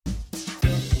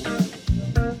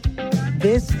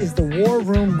This is the War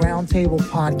Room Roundtable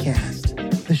podcast,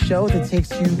 the show that takes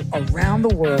you around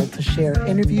the world to share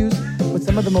interviews with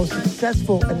some of the most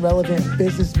successful and relevant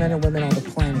businessmen and women on the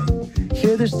planet.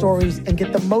 Hear their stories and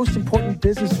get the most important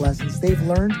business lessons they've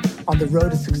learned on the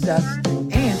road to success, and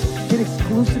get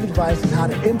exclusive advice on how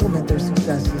to implement their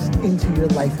successes into your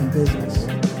life and business.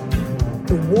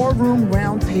 The War Room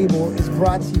Roundtable is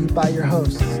brought to you by your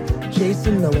hosts,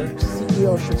 Jason Miller,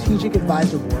 CEO of Strategic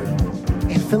Advisor Board,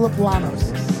 and Philip Lanos,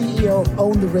 CEO of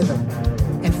Own the Rhythm,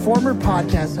 and former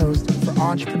podcast host for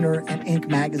Entrepreneur and Inc.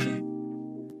 magazine.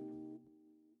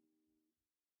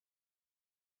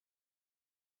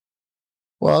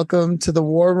 Welcome to the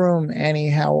War Room, Annie.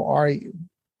 How are you?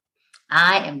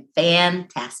 I am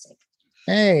fantastic.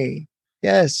 Hey,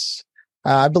 yes.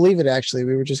 I believe it, actually.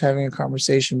 We were just having a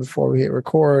conversation before we hit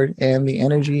record, and the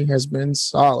energy has been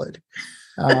solid.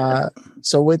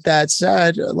 So with that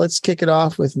said, let's kick it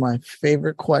off with my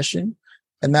favorite question.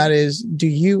 And that is, do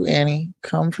you, Annie,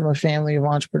 come from a family of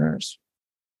entrepreneurs?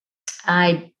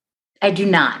 I do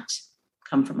not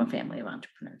come from a family of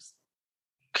entrepreneurs.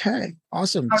 Okay,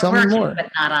 awesome. Tell me more.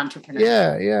 But not entrepreneurs.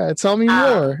 Yeah. Tell me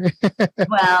more.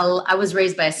 Well, I was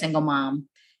raised by a single mom,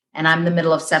 and I'm the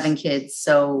middle of 7 kids.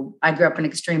 So I grew up in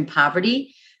extreme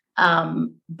poverty.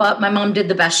 But my mom did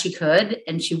the best she could,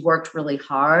 and she worked really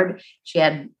hard. She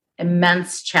had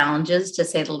immense challenges, to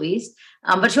say the least.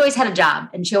 But she always had a job,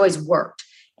 and she always worked.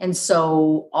 And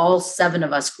so all 7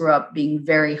 of us grew up being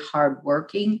very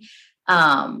hardworking,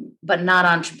 but not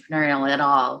entrepreneurial at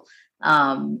all.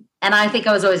 And I think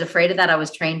I was always afraid of that. I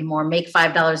was trained more, make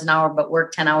 $5 an hour, but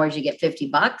work 10 hours, you get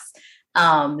 $50.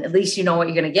 At least you know what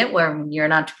you're going to get. Where when you're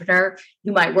an entrepreneur,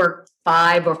 you might work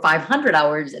 5 or 500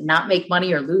 hours and not make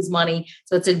money or lose money.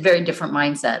 So it's a very different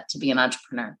mindset to be an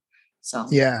entrepreneur. So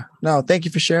yeah, no, thank you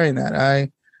for sharing that.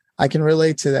 I can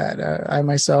relate to that. I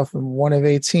myself am one of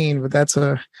 18, but that's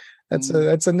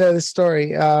another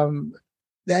story.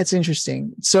 That's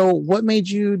interesting. So what made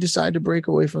you decide to break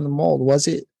away from the mold? Was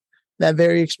it that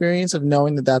very experience of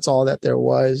knowing that that's all that there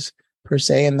was per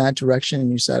se in that direction,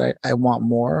 and you said, I want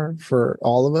more for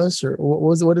all of us? Or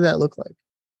what did that look like?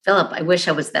 Philip, I wish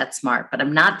I was that smart, but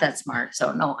I'm not that smart.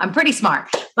 So no, I'm pretty smart.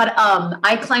 But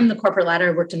I climbed the corporate ladder.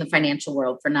 I worked in the financial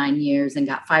world for 9 years and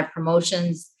got 5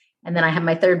 promotions. And then I had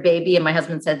my 3rd baby, and my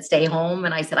husband said, stay home.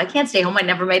 And I said, I can't stay home. I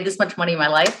never made this much money in my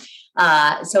life.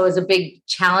 So it was a big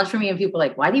challenge for me. And people were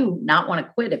like, why do you not want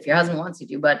to quit if your husband wants you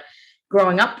to? But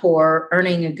growing up poor,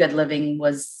 earning a good living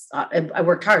was, I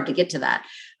worked hard to get to that.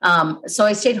 So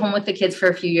I stayed home with the kids for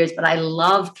a few years, but I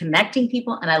love connecting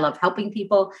people and I love helping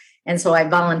people. And so I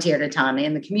volunteered a ton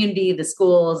in the community, the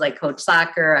schools. I coached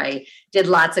soccer. I did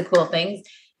lots of cool things.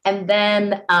 And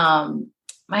then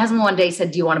my husband one day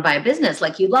said, do you want to buy a business?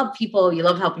 Like, you love people, you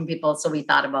love helping people. So we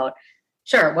thought about,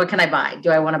 sure, what can I buy?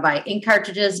 Do I want to buy ink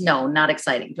cartridges? No, not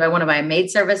exciting. Do I want to buy a maid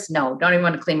service? No, don't even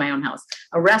want to clean my own house.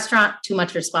 A restaurant, too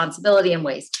much responsibility and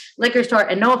waste. Liquor store,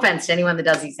 and no offense to anyone that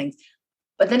does these things.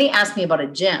 But then he asked me about a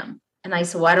gym. And I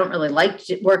said, well, I don't really like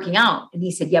working out. And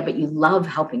he said, yeah, but you love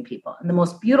helping people. And the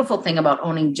most beautiful thing about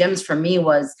owning gyms for me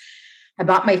was I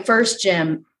bought my first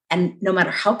gym. And no matter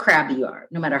how crabby you are,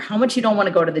 no matter how much you don't want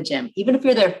to go to the gym, even if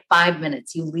you're there 5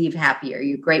 minutes, you leave happier.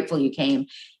 You're grateful you came.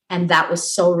 And that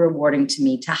was so rewarding to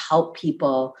me, to help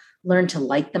people learn to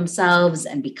like themselves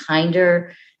and be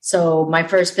kinder. So my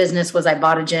first business was I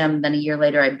bought a gym. Then a year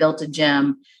later, I built a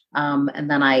gym. And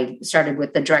then I started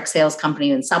with the direct sales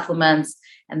company and supplements.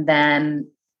 And then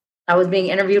I was being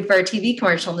interviewed for a TV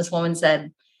commercial. And this woman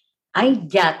said, I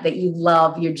get that you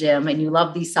love your gym and you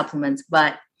love these supplements,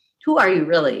 but who are you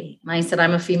really? And I said,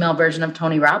 I'm a female version of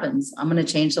Tony Robbins. I'm going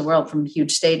to change the world from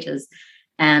huge stages.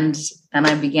 And then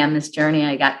I began this journey.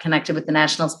 I got connected with the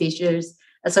National Speakers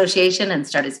Association and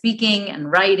started speaking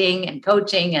and writing and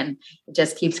coaching, and it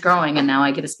just keeps growing. And now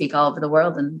I get to speak all over the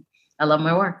world, and I love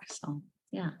my work. So,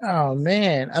 yeah. Oh,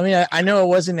 man. I mean, I know it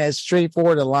wasn't as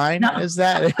straightforward a line as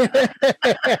that.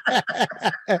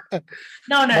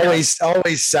 No.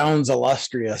 Always sounds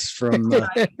illustrious from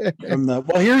the,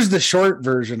 well, here's the short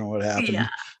version of what happened. Yeah.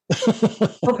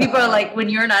 Well, people are like, when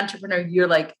you're an entrepreneur, you're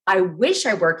like, I wish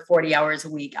I worked 40 hours a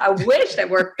week. I wish I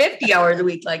worked 50 hours a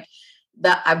week. Like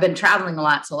that. I've been traveling a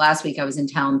lot. So last week I was in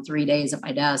town 3 days at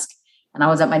my desk, and I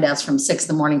was at my desk from 6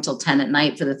 a.m. till 10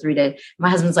 p.m. for the 3 days. My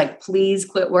husband's like, please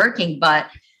quit working. But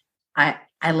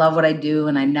I love what I do,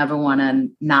 and I never want to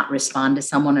not respond to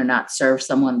someone or not serve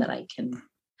someone that I can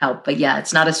help. But yeah,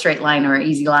 it's not a straight line or an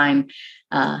easy line.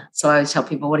 So I always tell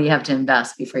people, what do you have to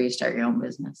invest before you start your own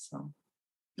business? So.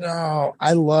 No,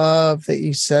 I love that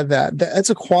you said that.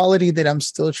 That's a quality that I'm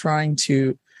still trying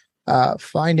to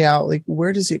find out. Like,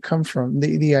 where does it come from?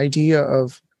 The idea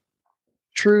of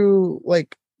true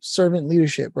like servant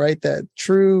leadership, right? That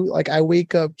true, like I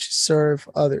wake up to serve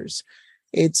others.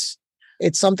 It's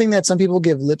something that some people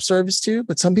give lip service to,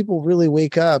 but some people really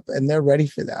wake up and they're ready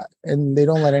for that, and they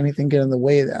don't let anything get in the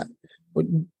way of that.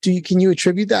 Can you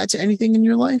attribute that to anything in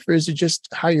your life, or is it just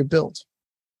how you're built?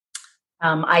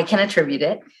 I can attribute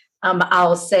it.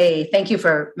 I'll say thank you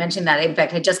for mentioning that. In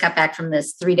fact, I just got back from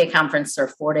this 3-day conference or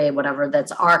 4-day, whatever.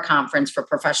 That's our conference for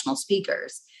professional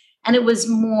speakers. And it was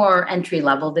more entry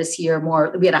level this year.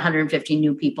 We had 150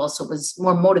 new people. So it was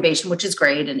more motivation, which is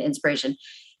great, and inspiration.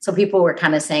 So people were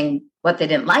kind of saying what they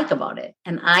didn't like about it.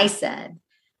 And I said,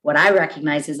 what I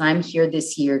recognize is I'm here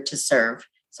this year to serve.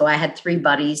 So I had 3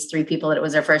 buddies, 3 people that it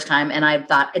was their first time. And I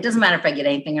thought, it doesn't matter if I get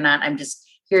anything or not. I'm just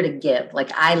here to give.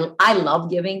 Like I love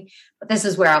giving, but this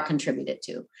is where I'll contribute it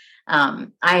to.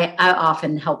 I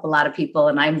often help a lot of people,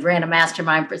 and I ran a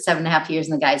mastermind for 7.5 years,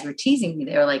 and the guys were teasing me.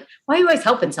 They were like, why are you always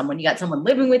helping someone? You got someone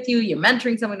living with you, you're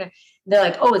mentoring someone. They're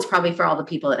like, oh, it's probably for all the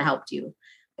people that helped you.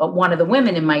 But one of the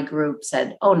women in my group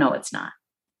said, oh, no, it's not.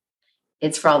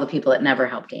 It's for all the people that never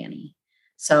helped Annie.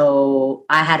 So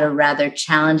I had a rather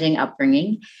challenging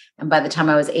upbringing. And by the time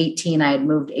I was 18, I had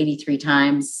moved 83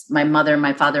 times. My mother and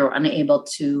my father were unable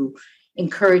to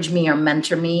encourage me or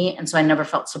mentor me. And so I never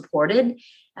felt supported.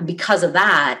 And because of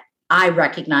that, I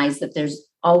recognize that there's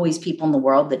always people in the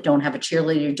world that don't have a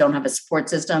cheerleader, don't have a support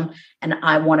system. And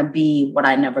I want to be what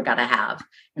I never got to have.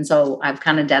 And so I've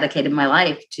kind of dedicated my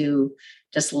life to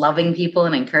just loving people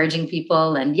and encouraging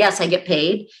people. And yes, I get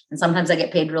paid. And sometimes I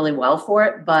get paid really well for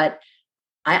it. But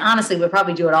I honestly would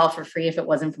probably do it all for free if it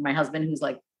wasn't for my husband, who's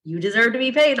like, you deserve to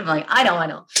be paid. I'm like, I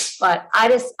know. But I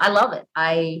love it.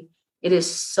 It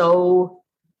is so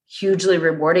hugely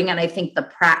rewarding. And I think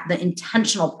the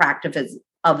intentional practice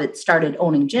of it started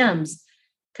owning gyms,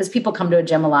 because people come to a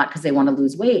gym a lot because they want to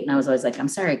lose weight. And I was always like, I'm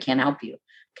sorry, I can't help you.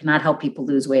 I cannot help people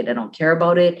lose weight. I don't care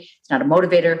about it. It's not a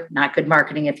motivator, not good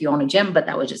marketing if you own a gym, but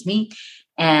that was just me.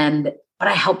 But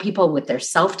I help people with their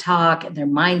self-talk and their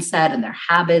mindset and their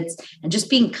habits, and just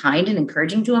being kind and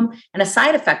encouraging to them. And a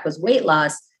side effect was weight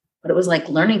loss, but it was like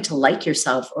learning to like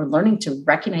yourself, or learning to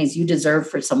recognize you deserve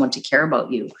for someone to care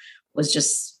about you, was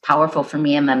just powerful for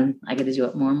me. And then I get to do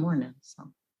it more and more now. So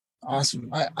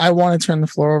awesome. I want to turn the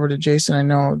floor over to Jason. I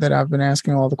know that I've been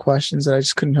asking all the questions that I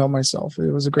just couldn't help myself.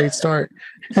 It was a great start.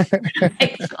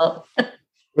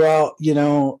 Well,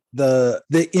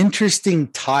 the interesting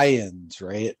tie-ins,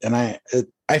 right? And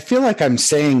I feel like I'm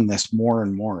saying this more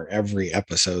and more every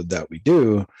episode that we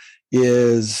do,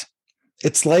 is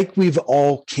it's like we've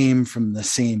all came from the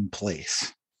same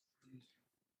place.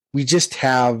 We just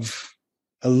have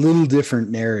a little different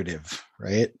narrative,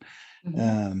 right?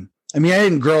 Mm-hmm. I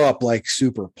didn't grow up like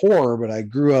super poor, but I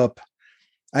grew up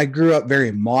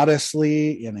very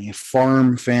modestly in a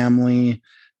farm family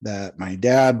that my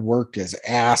dad worked his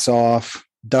ass off,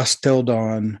 dusk till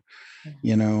dawn,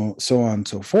 so on and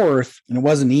so forth. And it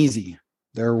wasn't easy.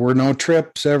 There were no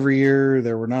trips every year.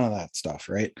 There were none of that stuff,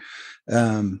 right?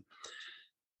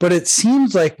 But it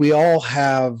seems like we all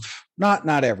have,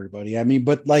 not everybody,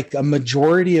 but like a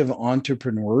majority of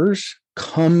entrepreneurs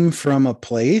come from a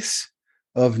place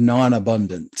of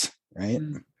non-abundance, right?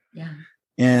 Yeah.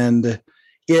 And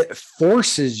it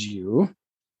forces you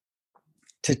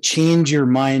to change your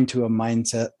mind to a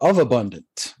mindset of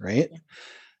abundance, right?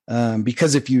 Yeah.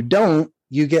 Because if you don't,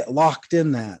 you get locked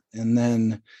in that. And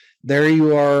then there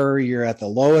you are, you're at the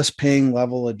lowest paying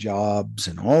level of jobs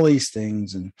and all these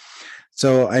things. And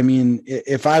so,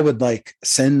 if I would like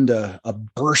send a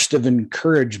burst of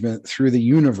encouragement through the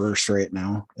universe right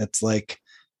now, it's like,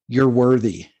 you're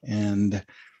worthy and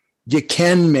you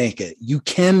can make it. You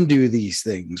can do these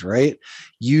things, right?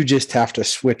 You just have to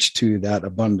switch to that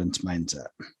abundance mindset.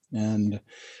 And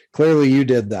clearly you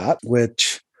did that,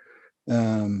 which,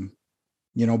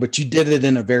 but you did it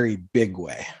in a very big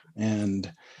way. And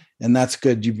that's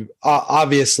good. You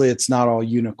obviously it's not all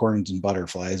unicorns and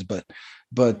butterflies, but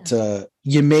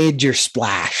you made your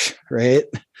splash, right?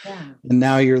 Yeah. And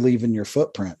now you're leaving your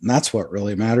footprint. And that's what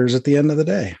really matters at the end of the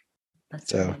day. That's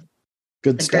so right.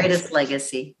 Good the stuff. Greatest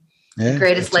legacy. Yeah, the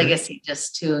greatest legacy, right.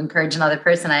 Just to encourage another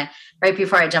person. Right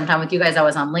before I jumped on with you guys, I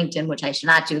was on LinkedIn, which I should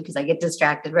not do because I get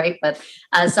distracted, right? But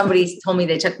somebody told me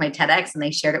they took my TEDx and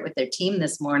they shared it with their team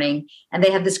this morning, and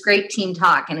they had this great team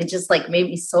talk, and it just like made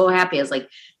me so happy. I was like,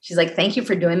 she's like, thank you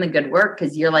for doing the good work,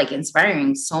 because you're like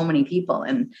inspiring so many people.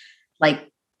 And like,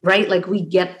 right, like we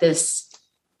get this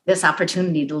this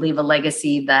opportunity to leave a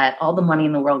legacy that all the money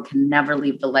in the world can never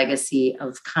leave the legacy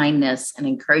of kindness and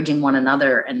encouraging one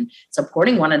another and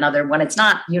supporting one another when it's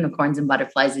not unicorns and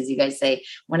butterflies, as you guys say.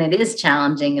 When it is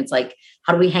challenging, it's like,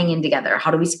 how do we hang in together? How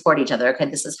do we support each other? Okay,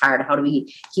 this is hard. How do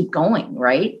we keep going,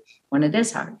 right? When it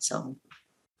is hard. So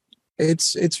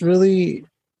it's really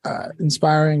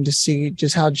inspiring to see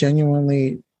just how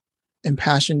genuinely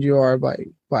impassioned you are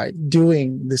by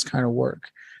doing this kind of work.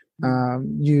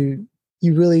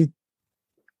 You really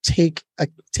take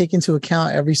into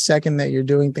account every second that you're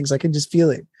doing things. I can just feel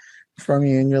it from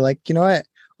you. And you're like, you know what?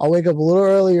 I'll wake up a little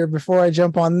earlier before I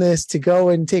jump on this to go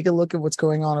and take a look at what's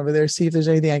going on over there. See if there's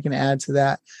anything I can add to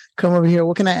that. Come over here.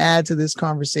 What can I add to this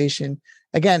conversation?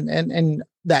 Again, and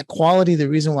that quality, the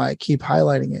reason why I keep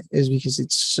highlighting it is because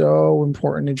it's so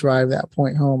important to drive that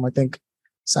point home. I think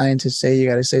scientists say you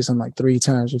got to say something like 3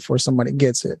 times before somebody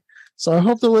gets it. So I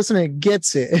hope the listener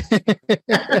gets it.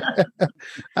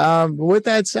 With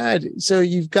that said, so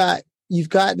you've got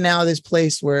now this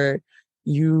place where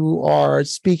you are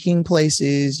speaking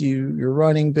places, you're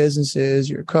running businesses,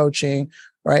 you're coaching,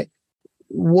 right?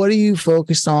 What are you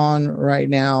focused on right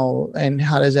now, and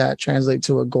how does that translate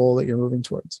to a goal that you're moving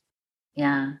towards?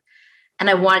 Yeah. And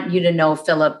I want you to know,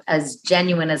 Philip, as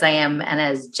genuine as I am and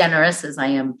as generous as I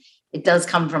am, it does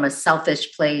come from a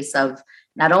selfish place of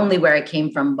not only where I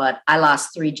came from, but I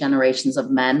lost 3 generations of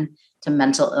men to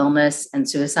mental illness and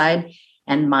suicide.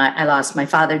 And I lost my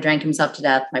father, drank himself to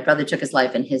death. My brother took his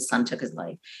life and his son took his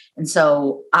life. And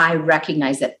so I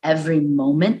recognize that every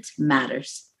moment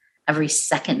matters. Every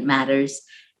second matters.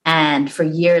 And for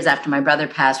years after my brother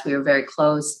passed, we were very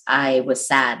close. I was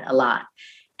sad a lot.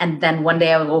 And then one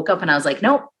day I woke up and I was like,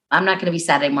 nope, I'm not going to be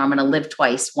sad anymore. I'm going to live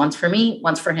twice, once for me,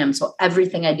 once for him. So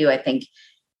everything I do, I think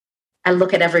I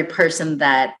look at every person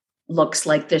that looks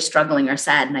like they're struggling or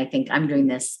sad. And I think I'm doing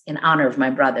this in honor of my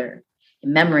brother,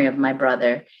 in memory of my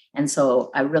brother. And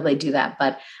so I really do that.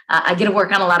 But I get to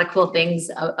work on a lot of cool things.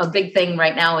 A big thing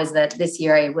right now is that this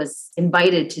year I was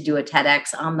invited to do a TEDx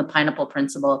on the pineapple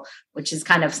principle, which is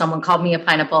kind of, someone called me a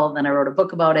pineapple. Then I wrote a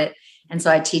book about it. And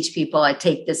so I teach people, I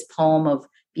take this poem of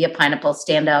be a pineapple,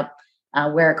 stand up,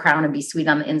 wear a crown and be sweet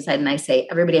on the inside. And I say,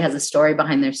 everybody has a story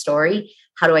behind their story.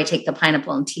 How do I take the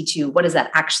pineapple and teach you, what does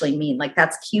that actually mean? Like,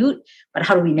 that's cute, but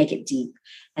how do we make it deep?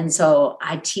 And so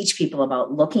I teach people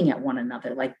about looking at one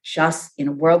another, like just in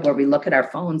a world where we look at our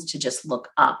phones, to just look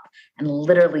up and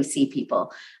literally see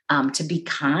people, to be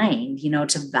kind,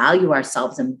 to value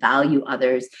ourselves and value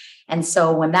others. And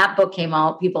so when that book came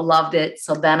out, people loved it.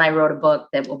 So then I wrote a book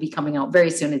that will be coming out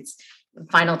very soon. It's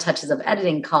final touches of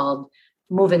editing, called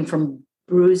Moving from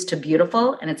Bruised to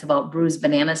Beautiful. And it's about bruised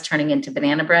bananas turning into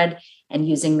banana bread, and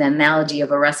using the analogy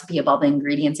of a recipe of all the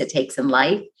ingredients it takes in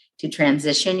life to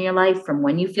transition your life from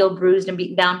when you feel bruised and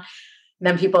beaten down. And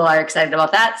then people are excited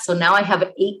about that. So now I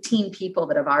have 18 people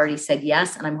that have already said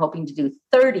yes. And I'm hoping to do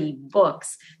 30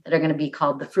 books that are going to be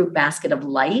called The Fruit Basket of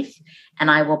Life. And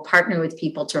I will partner with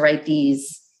people to write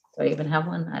these. Do I even have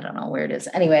one? I don't know where it is.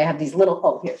 Anyway, I have these they're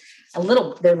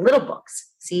little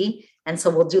books. See? And so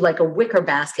we'll do like a wicker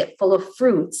basket full of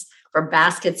fruits for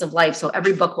baskets of life. So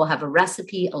every book will have a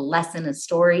recipe, a lesson, a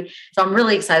story. So I'm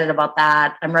really excited about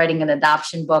that. I'm writing an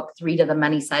adoption book, 3 to the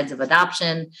Many Sides of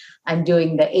Adoption. I'm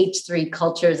doing the H3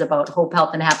 cultures about hope,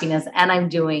 health, and happiness. And I'm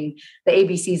doing the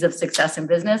ABCs of success in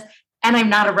business. And I'm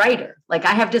not a writer. Like,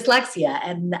 I have dyslexia,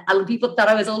 and people thought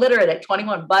I was illiterate at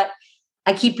 21, but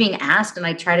I keep being asked, and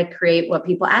I try to create what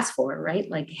people ask for, right?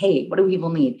 Like, hey, what do people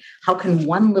need? How can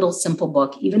one little simple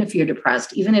book, even if you're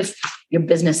depressed, even if your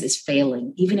business is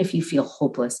failing, even if you feel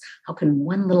hopeless, how can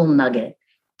one little nugget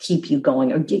keep you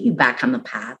going or get you back on the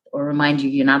path or remind you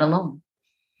you're not alone?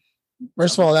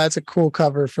 First of all, that's a cool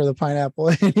cover for the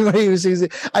pineapple. Anybody who sees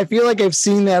it, I feel like I've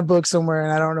seen that book somewhere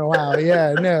and I don't know how.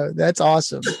 Yeah, no, that's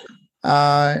awesome.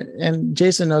 And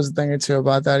Jason knows a thing or two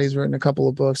about that. He's written a couple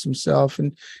of books himself.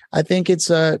 And I think it's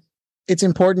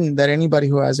important that anybody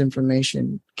who has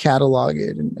information catalog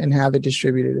it and have it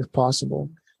distributed if possible.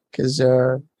 Because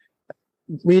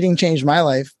reading changed my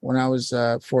life when I was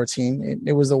 14.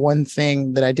 It was the one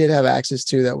thing that I did have access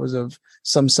to that was of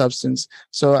some substance.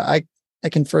 So I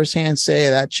can firsthand say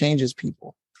that changes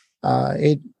people.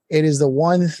 It is the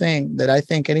one thing that I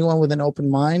think anyone with an open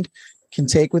mind can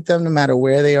take with them, no matter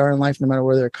where they are in life, no matter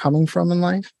where they're coming from in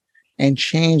life, and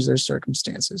change their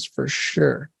circumstances for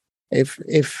sure.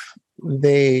 If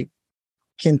they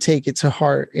can take it to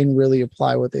heart and really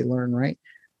apply what they learn, right?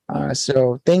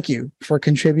 So thank you for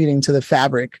contributing to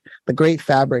the great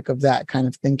fabric of that kind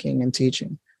of thinking and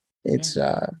teaching. It's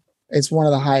one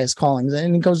of the highest callings,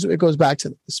 and it goes back to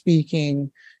the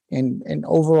speaking and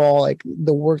overall, like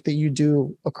the work that you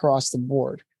do across the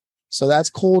board. So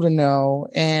that's cool to know.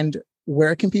 And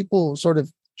where can people sort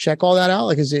of check all that out?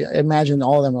 Like, I imagine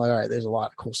all of them are like, all right, there's a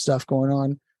lot of cool stuff going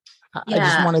on. I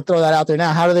just want to throw that out there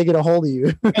now. How do they get a hold of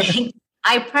you?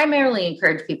 I primarily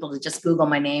encourage people to just Google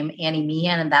my name, Annie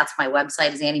Meehan, and that's my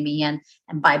website is Annie Meehan,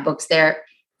 and buy books there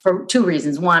for two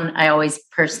reasons. One, I always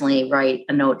personally write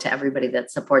a note to everybody that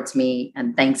supports me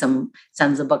and thanks them,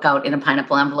 sends a book out in a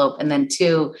pineapple envelope. And then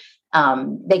two,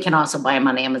 they can also buy them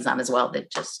on Amazon as well.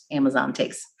 That just Amazon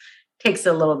takes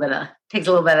a little bit of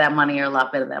that money or a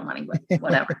lot bit of that money, but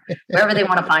whatever. Wherever they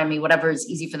want to find me, whatever is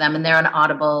easy for them. And they're on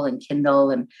Audible and Kindle.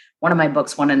 And one of my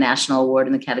books won a national award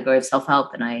in the category of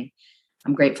self-help. And I'm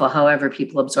grateful. However,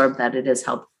 people absorb that it has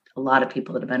helped a lot of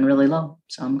people that have been really low.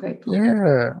 So I'm grateful.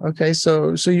 Yeah. Okay.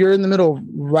 So you're in the middle of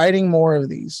writing more of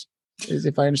these,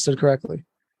 if I understood correctly.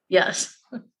 Yes.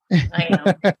 I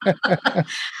am.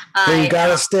 So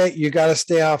you gotta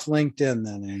stay off LinkedIn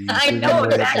then. Annie. I know,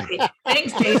 exactly.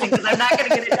 Thanks, Jason, because I'm not gonna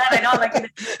get it done. I know,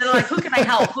 they're like, who can I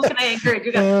help? Who can I encourage?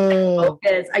 You gotta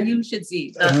focus. You should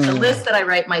see the list that I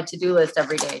write, my to-do list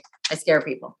every day. I scare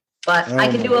people. But I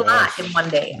can do a lot in one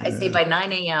day. I say by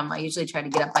 9 a.m., I usually try to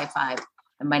get up by 5.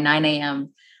 And by 9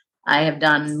 a.m., I have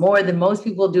done more than most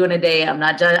people do in a day. I'm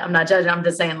not judging. I'm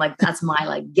just saying, like, that's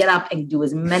my, get up and do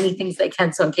as many things as I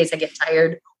can. So in case I get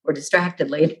tired or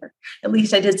distracted later, at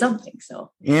least I did something.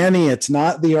 So Annie, it's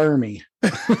not the Army.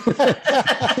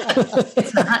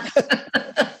 It's not.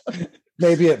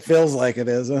 Maybe it feels like it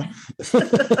is, huh?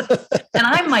 And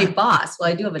I'm my boss. Well,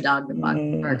 I do have a dog that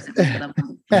barks at me,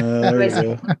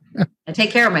 but I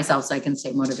take care of myself so I can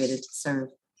stay motivated to serve.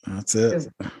 That's it.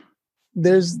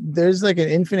 There's like an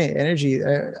infinite energy.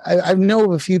 I know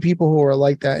of a few people who are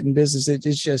like that in business.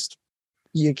 It's just,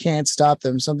 you can't stop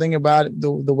them. Something about it,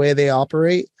 the way they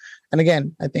operate. And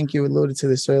again, I think you alluded to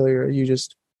this earlier. You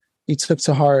took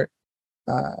to heart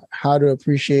how to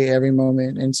appreciate every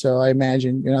moment. And so I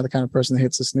imagine you're not the kind of person that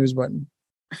hits the snooze button.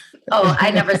 Oh,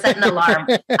 I never set an alarm.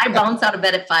 I bounce out of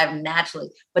bed at 5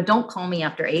 naturally, but don't call me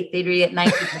after 8:30 at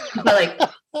night. People are like, do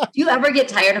you ever get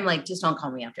tired? I'm like, just don't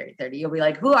call me after 8:30. You'll be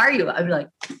like, who are you? I'm like,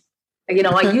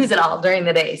 I use it all during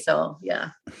the day. So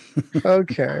yeah.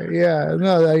 Okay. Yeah.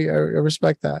 No, I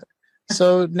respect that.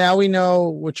 So now we know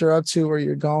what you're up to, where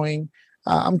you're going.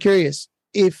 I'm curious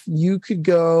if you could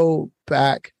go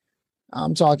back.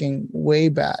 I'm talking way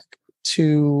back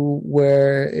to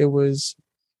where it was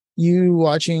you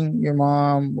watching your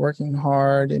mom working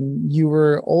hard and you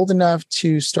were old enough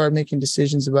to start making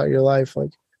decisions about your life.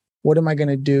 Like, what am I going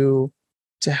to do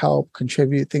to help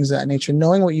contribute, things of that nature,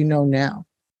 knowing what you know now?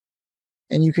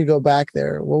 And you could go back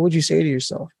there. What would you say to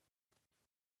yourself?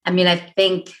 I mean, I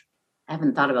think I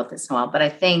haven't thought about this in a while, but I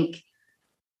think,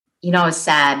 I was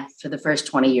sad for the first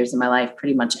 20 years of my life,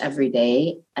 pretty much every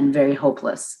day, and very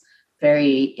hopeless,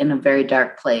 in a very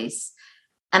dark place.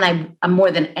 And I'm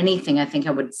more than anything, I think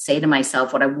I would say to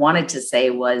myself, what I wanted to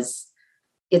say was,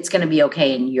 it's going to be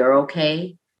okay and you're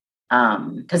okay.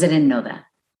 Because I didn't know that.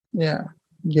 Yeah.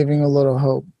 Giving a little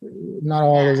hope. Not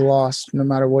all is lost, no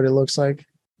matter what it looks like.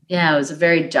 Yeah. It was a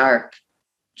very dark,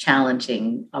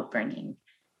 challenging upbringing.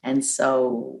 And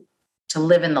so to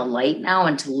live in the light now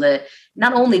and to live,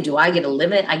 not only do I get to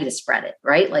live in it, I get to spread it,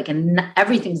 right? And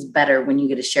everything's better when you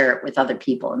get to share it with other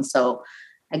people. And so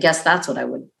I guess that's what I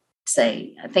would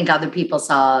say. I think other people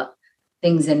saw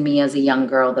things in me as a young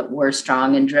girl that were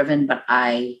strong and driven, but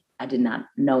I did not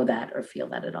know that or feel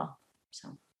that at all.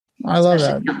 So I love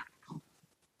that.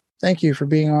 Thank you for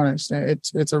being honest.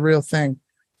 It's a real thing.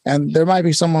 And there might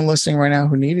be someone listening right now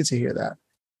who needed to hear that.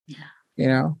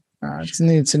 Yeah. Just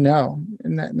needed to know.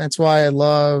 And that's why I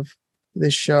love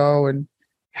this show and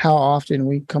how often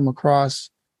we come across,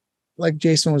 like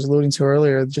Jason was alluding to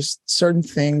earlier, just certain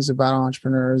things about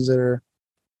entrepreneurs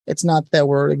it's not that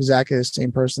we're exactly the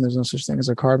same person. There's no such thing as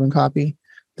a carbon copy.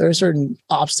 There are certain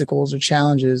obstacles or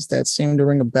challenges that seem to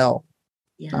ring a bell,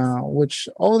 which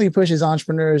only pushes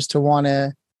entrepreneurs to want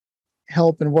to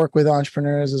help and work with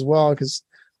entrepreneurs as well. Because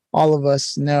all of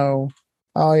us know,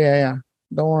 don't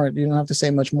worry, you don't have to say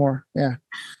much more. Yeah.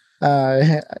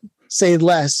 Say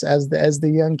less, as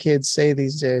the young kids say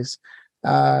these days.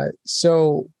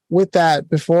 So with that,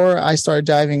 before I start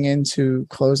diving into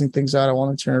closing things out, I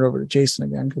want to turn it over to Jason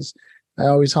again, because I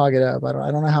always hog it up. I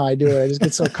don't know how I do it. I just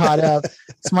get so caught up.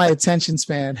 It's my attention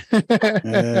span.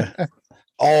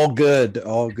 All good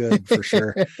for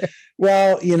sure.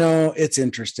 Well, it's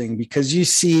interesting because you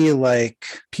see like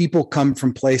people come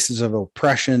from places of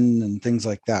oppression and things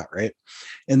like that, right?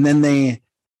 And then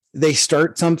they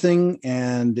start something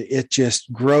and it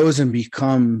just grows and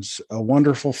becomes a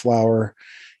wonderful flower.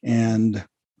 And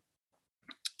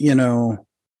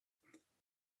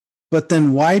But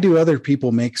then why do other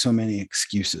people make so many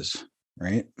excuses,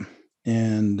 right?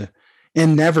 And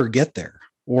never get there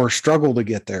or struggle to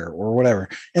get there or whatever.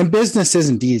 And business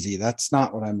isn't easy. That's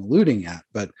not what I'm alluding at.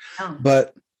 But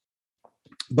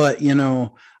you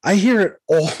know, I hear it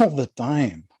all the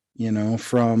time, you know,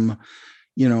 from,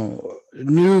 you know,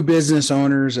 new business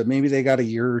owners that maybe they got a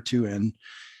year or two in,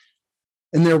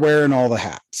 and they're wearing all the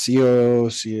hats,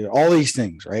 CEO, all these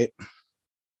things, right?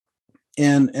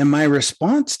 And my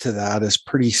response to that is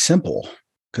pretty simple,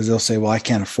 because they'll say, well, I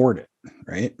can't afford it,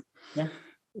 right? Yeah.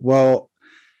 Well,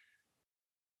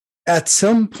 at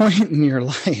some point in your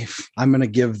life, I'm going to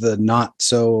give the not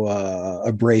so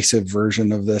abrasive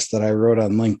version of this that I wrote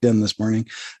on LinkedIn this morning.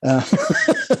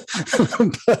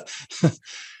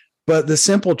 But the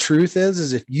simple truth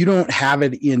is if you don't have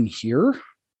it in here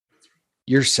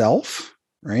yourself,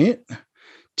 right,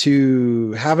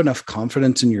 to have enough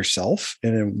confidence in yourself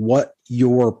and in what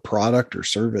your product or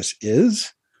service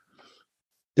is,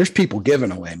 there's people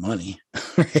giving away money,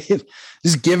 right?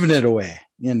 Just giving it away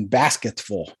in baskets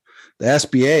full. The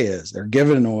SBA they're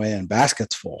giving it away in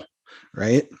baskets full,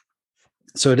 right?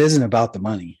 So it isn't about the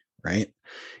money, right?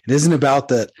 It isn't about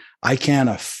that I can't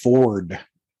afford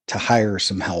to hire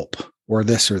some help or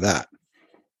this or that.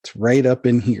 It's right up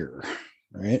in here,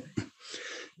 right?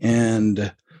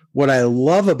 And what I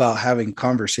love about having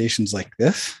conversations like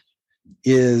this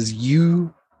is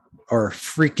you are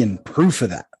freaking proof of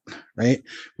that, right?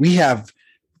 We have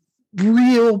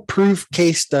real proof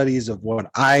case studies of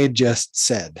what I just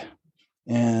said.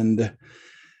 And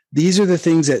these are the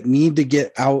things that need to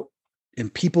get out,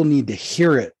 and people need to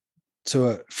hear it. So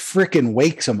it freaking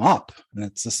wakes them up. And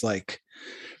it's just like,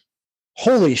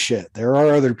 holy shit, there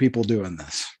are other people doing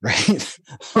this, right?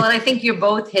 Well, and I think you're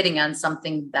both hitting on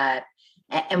something that,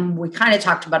 and we kind of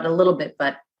talked about it a little bit,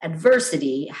 but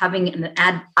adversity, having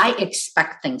I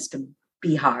expect things to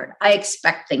be hard. I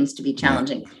expect things to be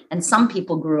challenging. And some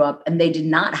people grew up and they did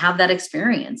not have that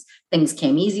experience. Things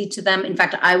came easy to them. In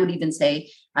fact, I would even say,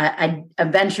 I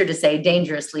venture to say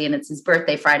dangerously, and it's his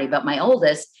birthday Friday, but my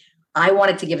oldest, I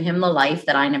wanted to give him the life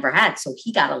that I never had. So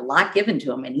he got a lot given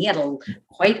to him, and he had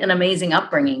quite an amazing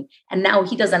upbringing. And now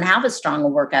he doesn't have as strong a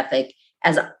work ethic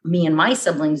as me and my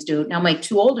siblings do. Now my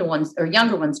two older ones or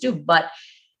younger ones do, but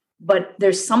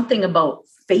there's something about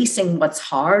facing what's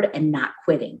hard and not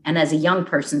quitting. And as a young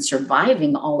person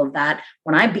surviving all of that,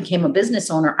 when I became a business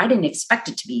owner, I didn't expect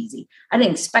it to be easy. I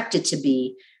didn't expect it to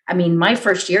be, my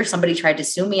first year, somebody tried to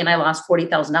sue me and I lost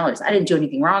 $40,000. I didn't do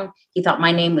anything wrong. He thought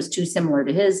my name was too similar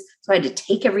to his. So I had to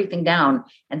take everything down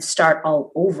and start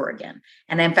all over again.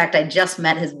 And in fact, I just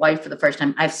met his wife for the first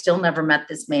time. I've still never met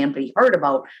this man, but he heard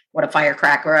about what a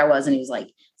firecracker I was. And he was like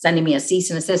sending me a cease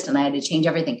and desist, and I had to change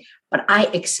everything. But I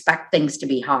expect things to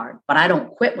be hard, but I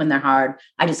don't quit when they're hard.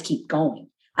 I just keep going.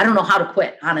 I don't know how to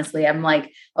quit. Honestly, I'm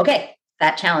like, okay,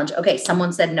 that challenge. Okay.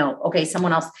 Someone said no. Okay.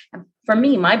 Someone else. For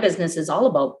me, my business is all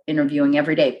about interviewing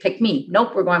every day. Pick me.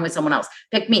 Nope. We're going with someone else.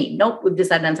 Pick me. Nope. We've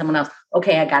decided on someone else.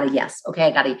 Okay. I got a yes. Okay.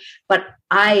 I got a, but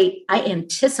I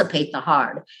anticipate the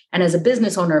hard. And as a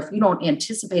business owner, if you don't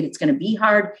anticipate it's going to be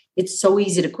hard, it's so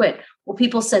easy to quit. Well,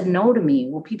 people said no to me.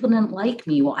 Well, people didn't like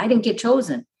me. Well, I didn't get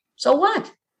chosen. So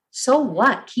what? So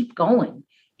what? Keep going.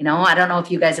 I don't know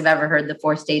if you guys have ever heard the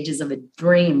 4 stages of a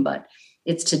dream, but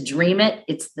it's to dream it.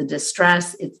 It's the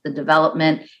distress. It's the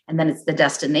development. And then it's the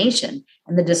destination.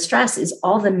 And the distress is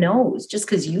all the no's. Just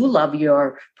because you love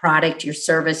your product, your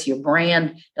service, your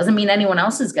brand, doesn't mean anyone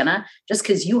else is gonna. Just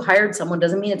because you hired someone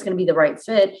doesn't mean it's going to be the right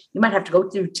fit. You might have to go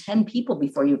through 10 people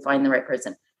before you find the right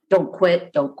person. Don't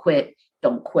quit. Don't quit.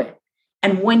 Don't quit.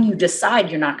 And when you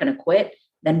decide you're not going to quit,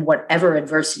 then whatever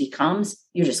adversity comes,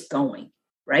 you're just going,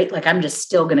 right? Like, I'm just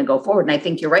still going to go forward. And I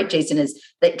think you're right, Jason, is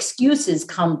the excuses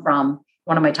come from,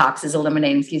 one of my talks is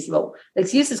eliminating excuses. Well, the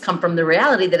excuses come from the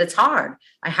reality that it's hard.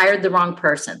 I hired the wrong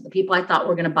person. The people I thought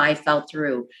were going to buy fell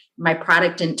through. My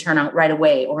product didn't turn out right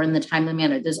away or in the timely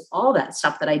manner. There's all that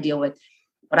stuff that I deal with.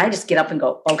 But I just get up and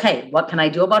go, okay, what can I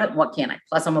do about it? And what can't I?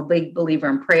 Plus, I'm a big believer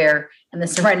in prayer and the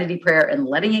serenity prayer and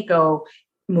letting it go,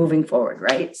 moving forward,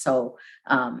 right? So,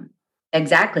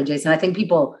 exactly, Jason. I think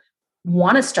people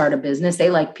want to start a business. They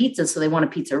like pizza, so they want a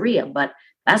pizzeria, but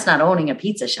that's not owning a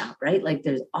pizza shop, right? Like,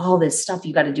 there's all this stuff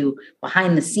you got to do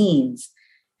behind the scenes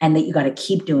and that you got to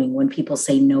keep doing when people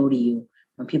say no to you,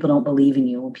 when people don't believe in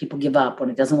you, when people give up, when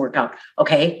it doesn't work out.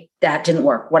 Okay, that didn't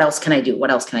work. What else can I do?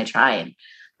 What else can I try? And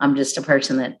I'm just a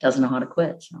person that doesn't know how to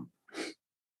quit. So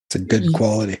it's a good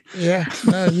quality. Yeah.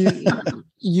 No,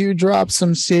 you drop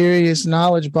some serious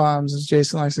knowledge bombs, as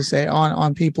Jason likes to say,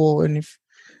 on people, and if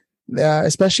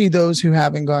especially those who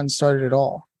haven't gotten started at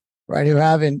all, right? Who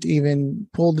haven't even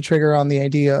pulled the trigger on the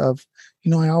idea of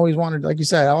I always wanted, like you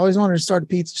said, I always wanted to start a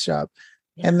pizza shop.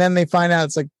 Yeah. And then they find out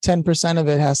it's like 10% of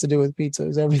it has to do with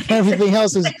pizzas. Everything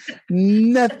else is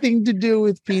nothing to do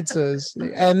with pizzas.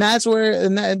 And that's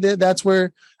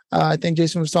where I think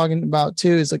Jason was talking about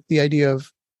too, is like the idea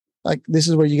of like, this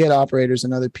is where you get operators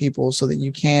and other people so that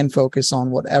you can focus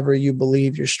on whatever you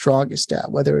believe you're strongest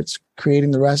at, whether it's creating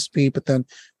the recipe, but then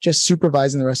just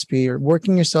supervising the recipe or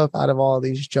working yourself out of all of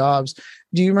these jobs.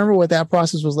 Do you remember what that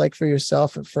process was like for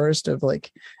yourself at first, of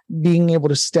like being able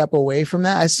to step away from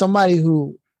that as somebody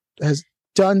who has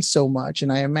done so much,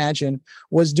 and I imagine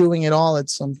was doing it all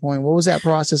at some point? What was that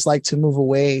process like to move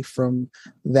away from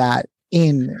that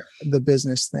in the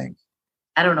business thing?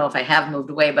 I don't know if I have moved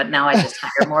away, but now I just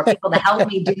hire more people to help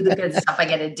me do the good stuff I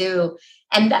get to do.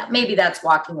 And maybe that's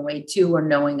walking away too, or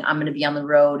knowing I'm going to be on the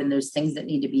road and there's things that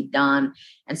need to be done.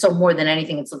 And so more than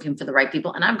anything, it's looking for the right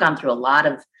people. And I've gone through a lot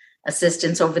of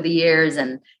assistants over the years.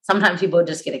 And sometimes people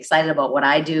just get excited about what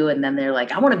I do. And then they're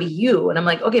like, I want to be you. And I'm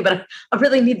like, okay, but I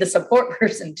really need the support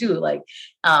person too. Like,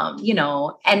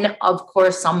 and of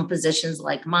course, some positions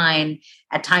like mine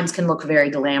at times can look very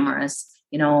glamorous.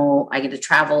 I get to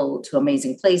travel to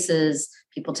amazing places.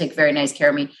 People take very nice care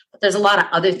of me, but there's a lot of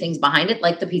other things behind it,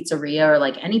 like the pizzeria or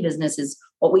like any business. Is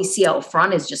what we see out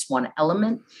front is just one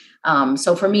element.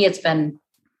 So for me, it's been,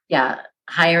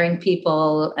 hiring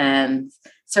people and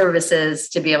services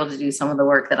to be able to do some of the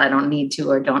work that I don't need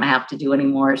to or don't have to do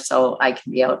anymore. So I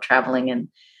can be out traveling and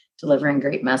delivering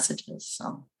great messages.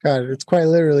 So God, it's quite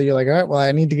literally, you're like, all right, well,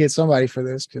 I need to get somebody for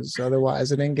this because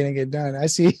otherwise it ain't going to get done. I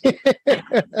see.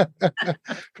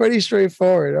 Pretty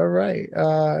straightforward. All right.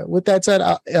 With that said,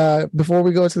 before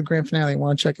we go to the grand finale, I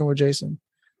want to check in with Jason.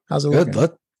 How's it looking?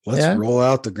 Let's roll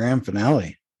out the grand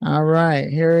finale. All right,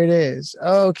 here it is.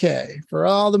 Okay. For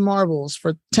all the marbles,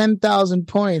 for 10,000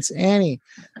 points, Annie,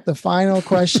 the final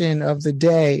question of the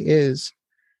day is,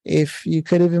 if you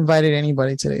could have invited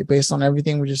anybody today, based on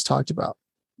everything we just talked about,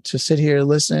 to sit here,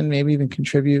 listen, maybe even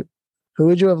contribute, who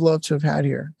would you have loved to have had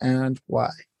here and why?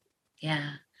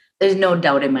 Yeah, there's no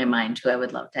doubt in my mind who I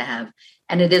would love to have.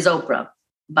 And it is Oprah,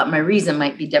 but my reason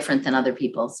might be different than other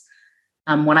people's.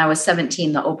 When I was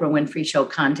 17, the Oprah Winfrey Show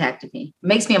contacted me. It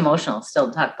makes me emotional still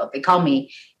to talk about. They called me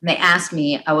and they asked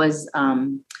me, my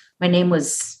name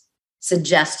was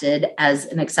suggested as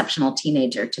an exceptional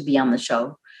teenager to be on the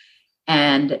show.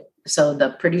 And so the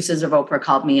producers of Oprah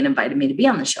called me and invited me to be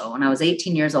on the show. When I was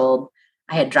 18 years old,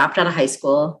 I had dropped out of high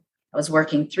school. I was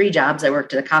working 3 jobs. I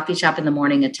worked at a coffee shop in the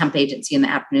morning, a temp agency in the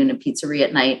afternoon, and pizzeria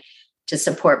at night to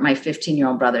support my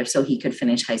 15-year-old brother so he could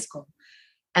finish high school.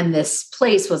 And this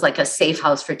place was like a safe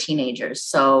house for teenagers.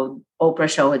 So Oprah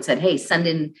show had said, hey, send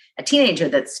in a teenager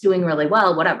that's doing really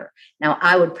well, whatever. Now,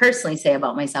 I would personally say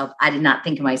about myself, I did not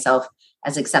think of myself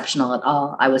as exceptional at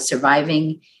all. I was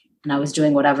surviving and I was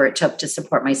doing whatever it took to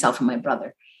support myself and my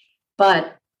brother.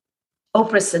 But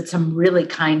Oprah said some really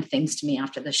kind things to me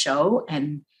after the show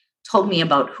and told me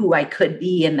about who I could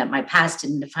be and that my past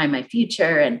didn't define my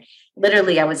future. And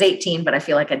literally I was 18, but I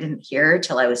feel like I didn't hear her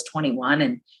till I was 21.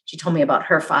 And she told me about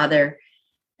her father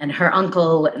and her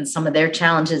uncle and some of their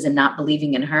challenges and not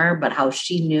believing in her, but how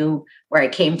she knew where I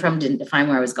came from didn't define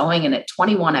where I was going. And at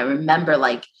 21, I remember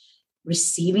like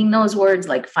receiving those words,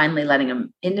 like finally letting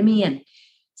them into me. And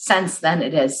since then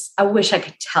I wish I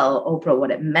could tell Oprah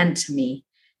what it meant to me,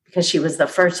 because she was the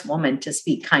first woman to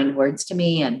speak kind words to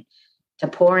me and to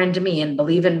pour into me and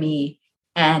believe in me.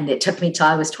 And it took me till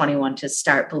I was 21 to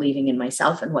start believing in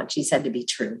myself and what she said to be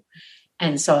true.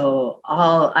 And so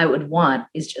all I would want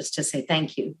is just to say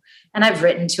thank you. And I've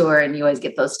written to her, and you always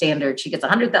get those standards. She gets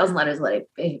 100,000 letters like,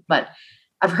 but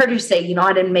I've heard her say,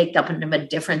 I didn't make up a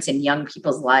difference in young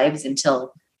people's lives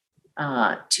until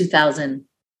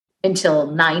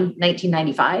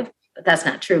 1995. But that's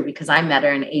not true, because I met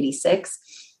her in 86.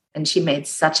 And she made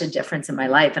such a difference in my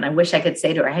life. And I wish I could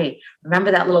say to her, hey,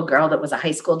 remember that little girl that was a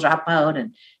high school dropout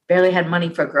and barely had money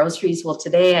for groceries? Well,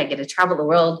 today I get to travel the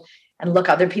world and look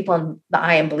other people in the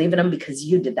eye and believe in them because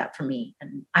you did that for me.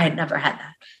 And I had never had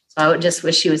that. So I would just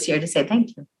wish she was here to say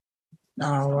thank you.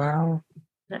 Oh, wow.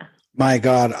 Yeah. My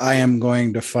God, I am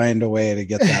going to find a way to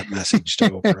get that message to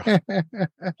Oprah.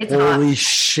 Holy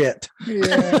shit.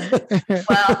 Yeah.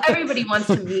 Well, everybody wants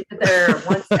to meet with her,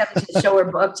 wants them to show her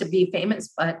book to be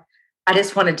famous, but I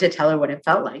just wanted to tell her what it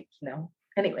felt like,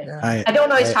 Anyway, yeah. I don't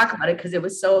always talk about it because it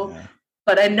was so,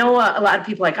 but I know a lot of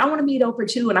people like, I want to meet Oprah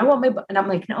too. And I want and I'm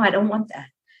like, no, I don't want that.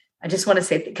 I just want to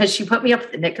say, because she put me up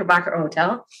at the Knickerbocker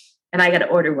Hotel and I got to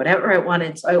order whatever I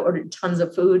wanted. So I ordered tons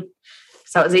of food.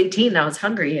 So I was 18 and I was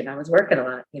hungry and I was working a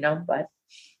lot, but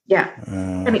yeah.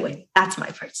 Anyway, that's my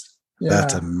person. Yeah.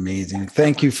 That's amazing.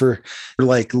 Thank you for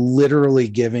like literally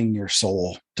giving your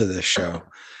soul to this show.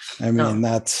 I mean,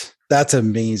 that's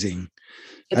amazing.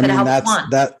 If I it mean, helps one.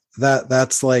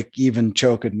 that's like even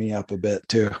choking me up a bit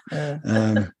too.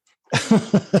 No,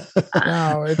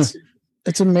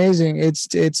 it's amazing.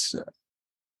 It's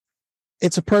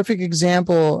a perfect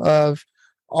example of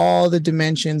all the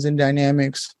dimensions and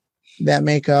dynamics that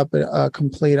make up a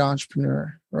complete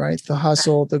entrepreneur, right? The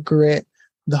hustle, the grit,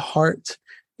 the heart.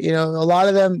 You know, a lot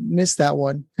of them miss that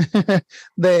one.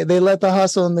 They let the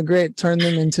hustle and the grit turn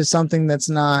them into something that's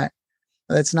not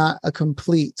a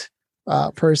complete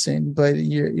person, but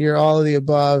you're all of the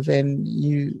above, and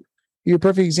you're a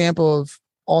perfect example of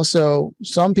also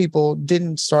some people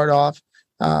didn't start off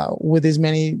with as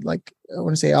many, like, I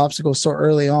want to say, obstacles so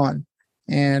early on.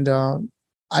 And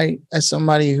I, as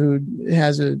somebody who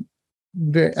has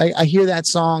I hear that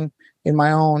song in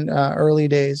my own early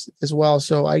days as well.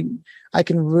 So I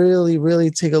can really,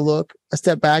 really take a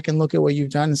step back and look at what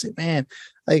you've done and say, man,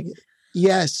 like,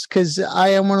 yes, because I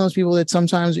am one of those people that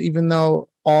sometimes, even though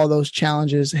all those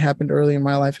challenges happened early in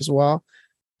my life as well,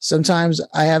 sometimes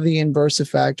I have the inverse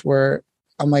effect where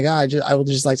I'm like, I would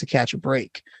just like to catch a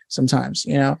break sometimes,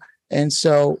 you know? And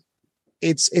so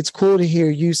it's cool to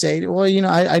hear you say, well, you know,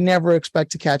 I never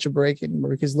expect to catch a break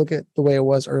anymore, because look at the way it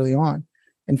was early on.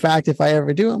 In fact, if I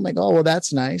ever do, I'm like, oh, well,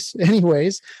 that's nice.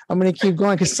 Anyways, I'm going to keep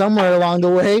going, because somewhere along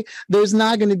the way, there's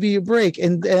not going to be a break.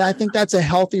 And I think that's a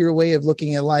healthier way of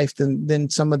looking at life than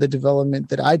some of the development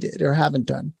that I did or haven't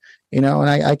done, you know, and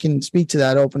I can speak to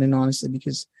that open and honestly,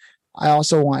 because I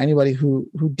also want anybody who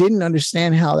didn't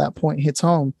understand how that point hits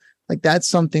home, like, that's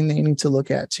something they need to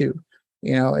look at too.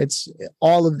 You know, it's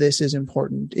all of this is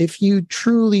important. If you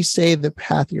truly say the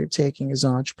path you're taking is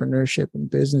entrepreneurship and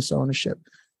business ownership,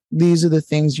 these are the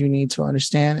things you need to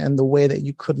understand, and the way that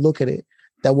you could look at it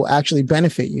that will actually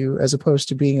benefit you, as opposed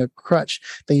to being a crutch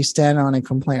that you stand on and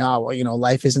complain, oh, well, you know,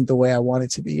 life isn't the way I want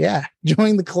it to be. Yeah,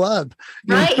 join the club.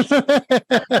 Right.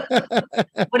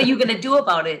 What are you going to do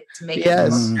about it to make it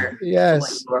closer to what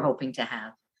you were hoping to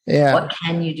have? Yeah. What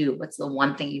can you do? What's the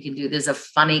one thing you can do? There's a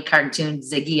funny cartoon,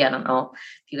 Ziggy. I don't know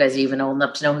if you guys are even old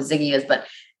enough to know who Ziggy is, but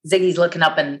Ziggy's looking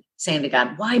up and saying to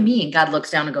God, why me? And God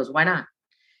looks down and goes, why not?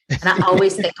 And I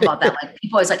always think about that. Like,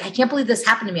 people always like, I can't believe this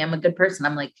happened to me. I'm a good person.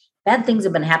 I'm like, bad things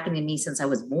have been happening to me since I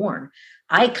was born.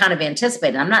 I kind of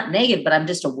anticipate it. I'm not negative, but I'm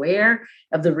just aware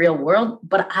of the real world.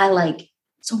 But I like,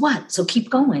 so what? So keep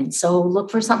going. So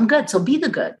look for something good. So be the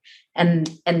good.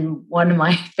 And one of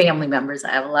my family members,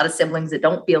 I have a lot of siblings that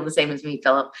don't feel the same as me,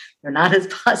 Philip. They're not as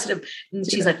positive. And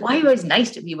she's like, why are you always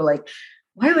nice to people? Like,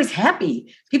 why are you always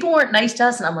happy? People weren't nice to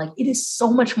us. And I'm like, it is so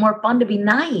much more fun to be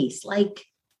nice. Like,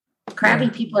 crabby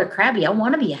people are crabby. I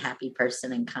want to be a happy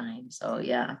person and kind. So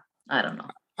yeah, I don't know.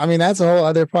 I mean, that's a whole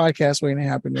other podcast waiting to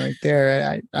happen right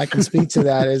there. I can speak to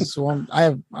that as one.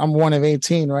 I'm one of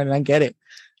 18, right? And I get it.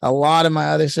 A lot of my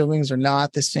other siblings are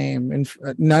not the same, and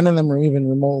none of them are even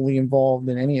remotely involved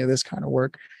in any of this kind of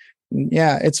work. And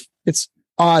yeah, it's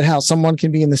odd how someone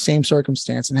can be in the same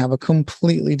circumstance and have a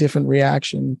completely different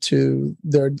reaction to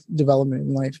their development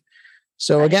in life.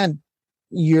 So again,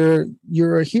 you're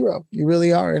a hero. You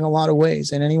really are, in a lot of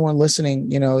ways. And anyone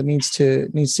listening, you know, needs to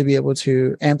be able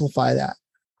to amplify that.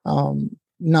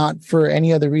 Not for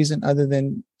any other reason other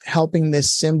than helping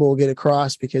this symbol get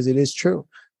across, because it is true.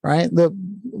 Right.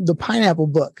 The pineapple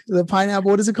book,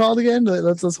 what is it called again?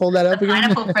 Let's hold that up again.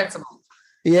 Pineapple Principle.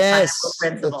 Yes.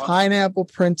 The Pineapple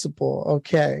Principle.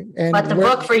 Okay. But the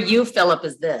book for you, Philip,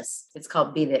 is this. It's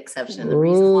called Be the Exception. And the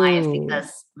reason why is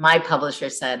because my publisher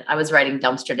said, I was writing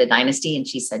Dumpster to Dynasty, and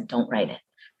she said, don't write it.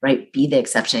 Write Be the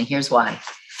Exception. And here's why.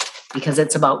 Because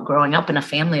it's about growing up in a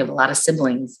family of a lot of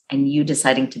siblings and you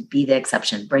deciding to be the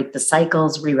exception, break the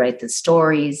cycles, rewrite the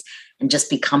stories, and just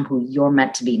become who you're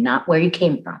meant to be, not where you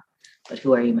came from, but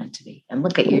who are you meant to be? And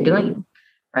look at you're doing,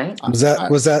 right? Was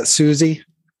that Susie?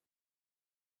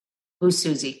 Who's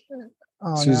Susie?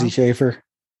 Susie Schaefer.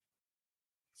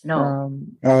 No.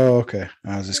 Oh, okay.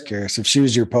 I was just curious if she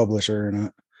was your publisher or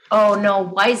not. Oh, no.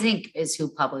 Wise Inc. is who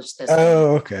published this.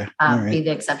 Oh, okay. Right. Be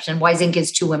the Exception. Wise Inc.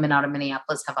 is two women out of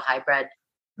Minneapolis, have a hybrid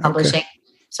publishing. Okay.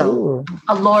 So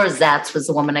Laura Zatz was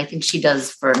the woman. I think she does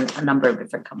for a number of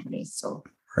different companies. So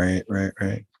Right.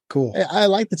 Cool. I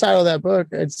like the title of that book.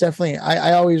 It's definitely,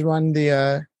 I always run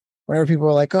the, whenever people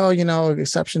are like, oh, you know,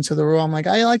 exception to the rule. I'm like,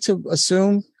 I like to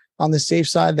assume on the safe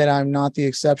side that I'm not the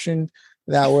exception.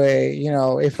 That way, you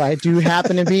know, if I do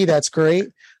happen to be, that's great.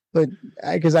 But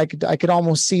because I could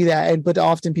almost see that. But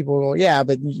often people go, yeah,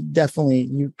 but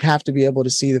you have to be able to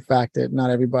see the fact that not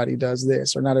everybody does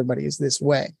this or not everybody is this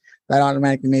way. That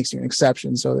automatically makes you an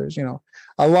exception. So there's, you know,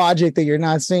 a logic that you're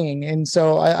not seeing. And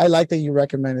so I like that you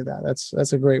recommended that.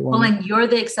 That's a great one. Well, and you're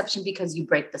the exception because you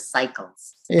break the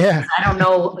cycles. Yeah. I don't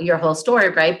know your whole story,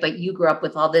 right? But you grew up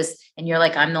with all this and you're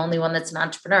like, I'm the only one that's an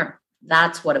entrepreneur.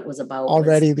 That's what it was about.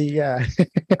 Already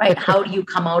right. How do you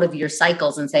come out of your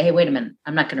cycles and say, hey, wait a minute,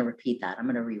 I'm not going to repeat that. I'm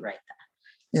going to rewrite that.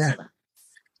 Yeah.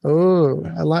 So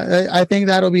I think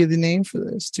that'll be the name for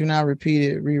this. Do not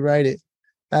repeat it, rewrite it.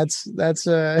 That's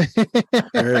there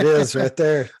it is right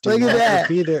there. Look at that.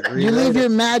 Repeat it, you leave your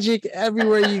magic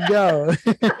everywhere you go.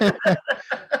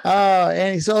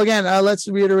 And so again, let's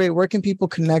reiterate, where can people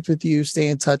connect with you, stay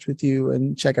in touch with you,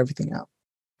 and check everything out?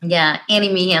 Yeah,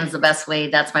 Annie Meehan's the best way.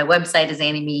 That's my website is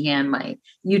Annie Meehan. My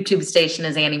YouTube station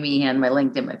is Annie Meehan. My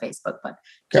LinkedIn, my Facebook, but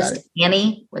just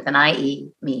Annie with an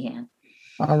IE Meehan.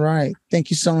 All right.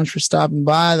 Thank you so much for stopping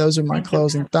by. Those are my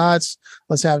closing thoughts.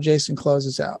 Let's have Jason close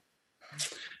us out.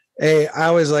 Hey, I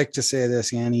always like to say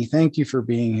this, Annie. Thank you for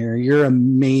being here. You're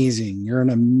amazing. You're an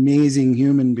amazing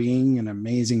human being, an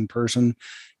amazing person.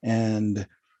 And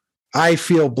I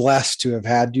feel blessed to have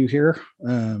had you here.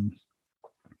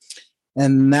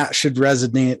 And that should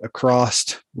resonate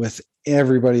across with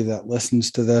everybody that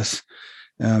listens to this.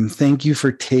 Thank you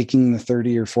for taking the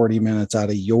 30 or 40 minutes out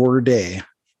of your day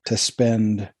to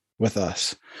spend with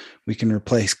us. We can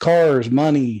replace cars,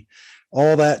 money,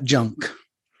 all that junk.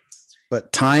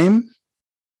 But time,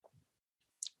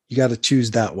 you got to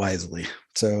choose that wisely.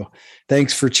 So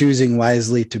thanks for choosing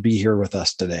wisely to be here with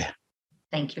us today.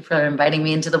 Thank you for inviting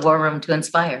me into the war room to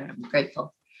inspire. I'm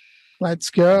grateful. Let's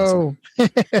go.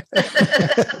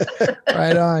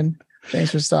 Right on.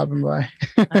 Thanks for stopping by.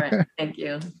 All right. Thank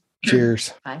you.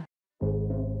 Cheers. Bye.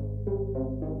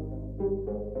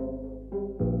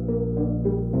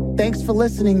 Thanks for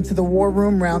listening to the War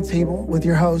Room Roundtable with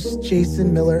your hosts,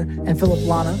 Jason Miller and Philip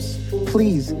Lanos.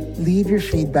 Please leave your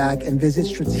feedback and visit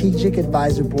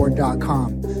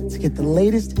strategicadvisorboard.com to get the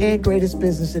latest and greatest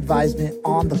business advisement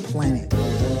on the planet.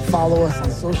 Follow us on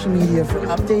social media for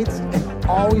updates, and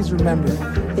always remember,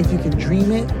 if you can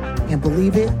dream it and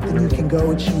believe it, then you can go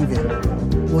achieve it.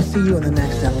 We'll see you in the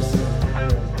next episode.